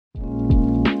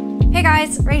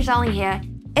guys, Rach Darling here.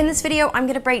 In this video, I'm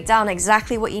going to break down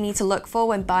exactly what you need to look for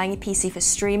when buying a PC for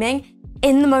streaming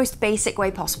in the most basic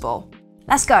way possible.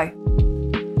 Let's go.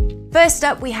 First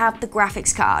up, we have the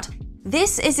graphics card.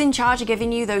 This is in charge of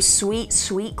giving you those sweet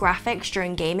graphics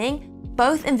during gaming.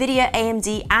 Both NVIDIA,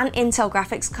 AMD, and Intel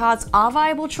graphics cards are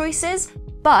viable choices,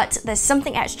 but there's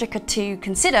something extra to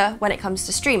consider when it comes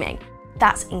to streaming.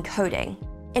 That's encoding.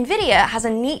 NVIDIA has a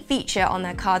neat feature on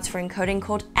their cards for encoding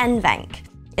called NVENC.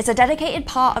 It's a dedicated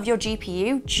part of your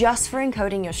GPU just for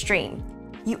encoding your stream.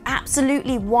 You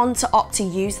absolutely want to opt to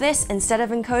use this instead of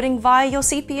encoding via your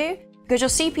CPU, because your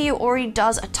CPU already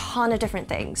does a ton of different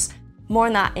things. More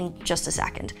on that in just a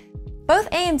second. Both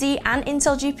AMD and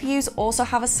Intel GPUs also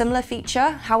have a similar feature.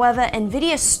 However,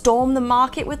 NVIDIA stormed the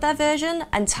market with their version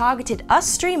and targeted us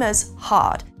streamers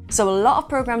hard. So a lot of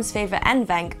programs favor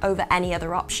NVENC over any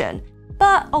other option.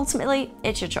 But ultimately,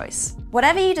 it's your choice.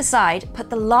 Whatever you decide,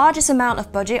 put the largest amount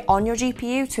of budget on your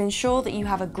GPU to ensure that you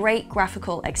have a great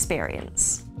graphical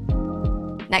experience.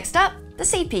 Next up, the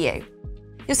CPU.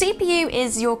 Your CPU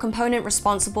is your component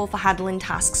responsible for handling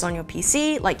tasks on your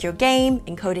PC, like your game,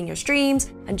 encoding your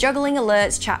streams, and juggling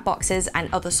alerts, chat boxes, and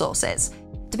other sources.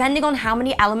 Depending on how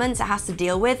many elements it has to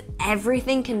deal with,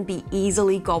 everything can be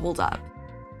easily gobbled up.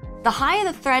 The higher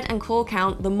the thread and core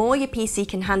count, the more your PC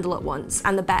can handle at once,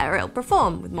 and the better it'll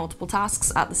perform with multiple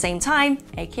tasks at the same time,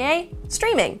 aka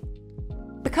streaming.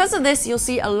 Because of this, you'll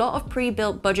see a lot of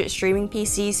pre-built budget streaming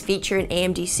PCs feature an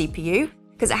AMD CPU,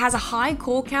 because it has a high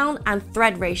core count and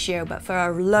thread ratio, but for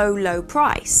a low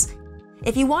price.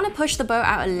 If you want to push the boat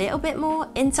out a little bit more,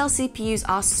 Intel CPUs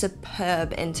are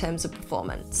superb in terms of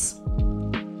performance.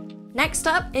 Next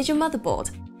up is your motherboard,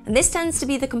 and this tends to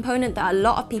be the component that a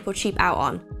lot of people cheap out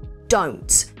on.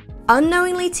 Don't.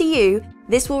 Unknowingly to you,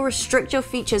 this will restrict your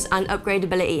features and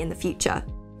upgradability in the future.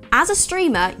 As a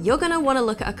streamer, you're going to want to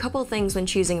look at a couple things when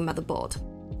choosing a motherboard.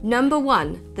 Number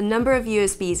 1, the number of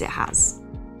USBs it has.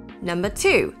 Number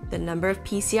 2, the number of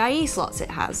PCIe slots it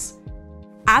has.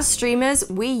 As streamers,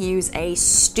 we use a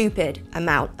stupid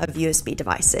amount of USB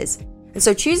devices. And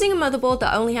so choosing a motherboard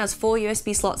that only has 4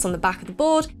 USB slots on the back of the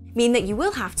board mean that you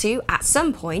will have to, at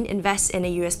some point, invest in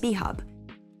a USB hub.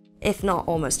 If not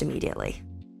almost immediately.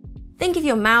 Think of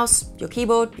your mouse, your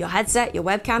keyboard, your headset, your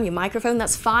webcam, your microphone,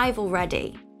 that's 5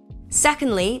 already.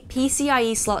 Secondly,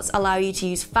 PCIe slots allow you to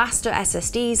use faster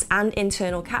SSDs and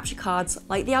internal capture cards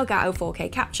like the Elgato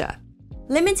 4K Capture.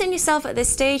 Limiting yourself at this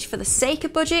stage for the sake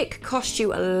of budget could cost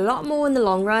you a lot more in the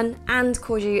long run and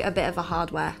cause you a bit of a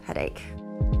hardware headache.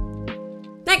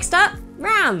 Next up,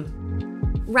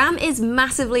 RAM. RAM is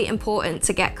massively important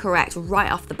to get correct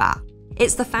right off the bat.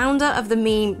 It's the founder of the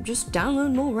meme, just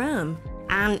download more RAM,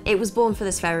 and it was born for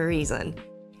this very reason.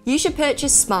 You should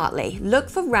purchase smartly. Look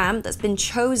for RAM that's been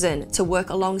chosen to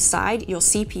work alongside your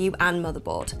CPU and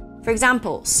motherboard. For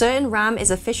example, certain RAM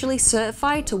is officially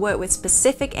certified to work with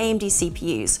specific AMD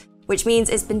CPUs, which means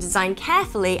it's been designed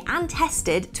carefully and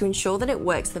tested to ensure that it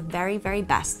works the very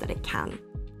best that it can.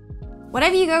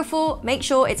 Whatever you go for, make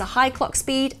sure it's a high clock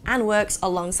speed and works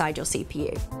alongside your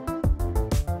CPU.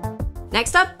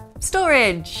 Next up,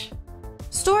 storage.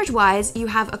 Storage-wise, you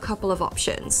have a couple of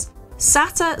options.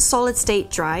 SATA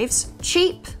solid-state drives,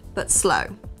 cheap but slow.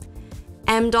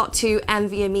 M.2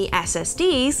 NVMe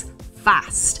SSDs,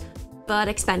 fast but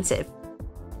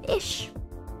expensive-ish.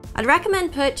 I'd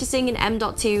recommend purchasing an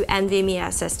M.2 NVMe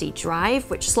SSD drive,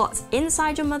 which slots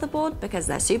inside your motherboard because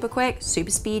they're super quick,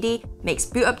 super speedy, makes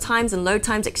boot up times and load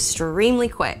times extremely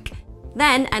quick.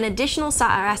 Then an additional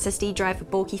SATA SSD drive for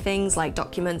bulky things like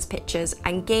documents, pictures,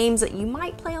 and games that you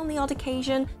might play on the odd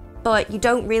occasion, but you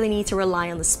don't really need to rely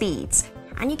on the speeds,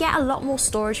 and you get a lot more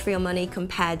storage for your money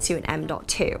compared to an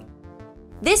M.2.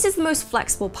 This is the most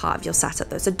flexible part of your setup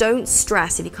though, so don't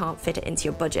stress if you can't fit it into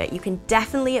your budget. You can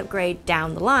definitely upgrade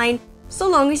down the line, so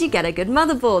long as you get a good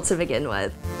motherboard to begin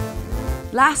with.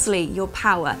 Lastly, your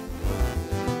power.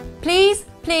 Please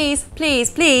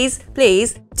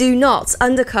do not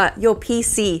undercut your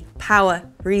PC power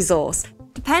resource.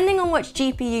 Depending on which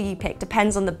GPU you pick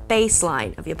depends on the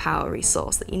baseline of your power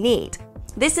resource that you need.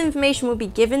 This information will be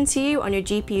given to you on your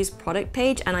GPU's product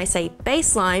page, and I say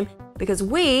baseline because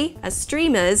we, as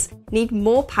streamers, need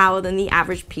more power than the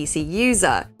average PC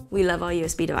user. We love our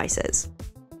USB devices.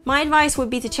 My advice would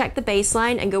be to check the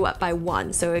baseline and go up by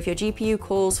 1. So if your GPU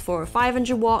calls for a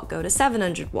 500 watt, go to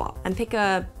 700 watt and pick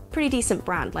a pretty decent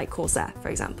brand like Corsair, for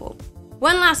example.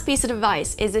 One last piece of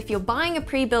advice is if you're buying a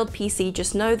pre-built PC,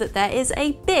 just know that there is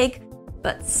a big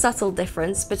but subtle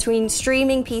difference between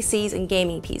streaming PCs and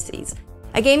gaming PCs.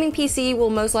 A gaming PC will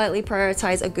most likely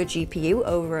prioritize a good GPU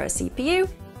over a CPU,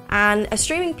 and a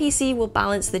streaming PC will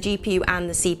balance the GPU and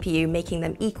the CPU, making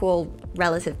them equal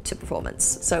relative to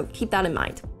performance, so keep that in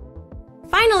mind.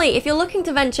 Finally, if you're looking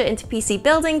to venture into PC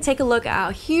building, take a look at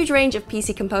our huge range of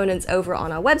PC components over on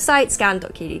our website,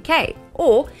 scan.co.uk.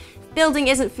 Or, if building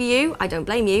isn't for you, I don't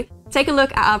blame you, take a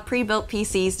look at our pre-built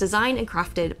PCs designed and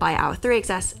crafted by our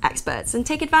 3XS experts and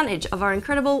take advantage of our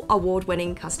incredible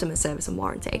award-winning customer service and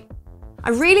warranty. I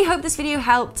really hope this video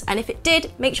helped, and if it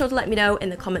did, make sure to let me know in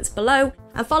the comments below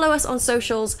and follow us on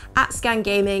socials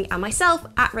 @ScanGaming and myself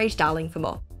 @RageDarling for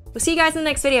more. We'll see you guys in the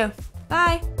next video.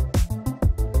 Bye!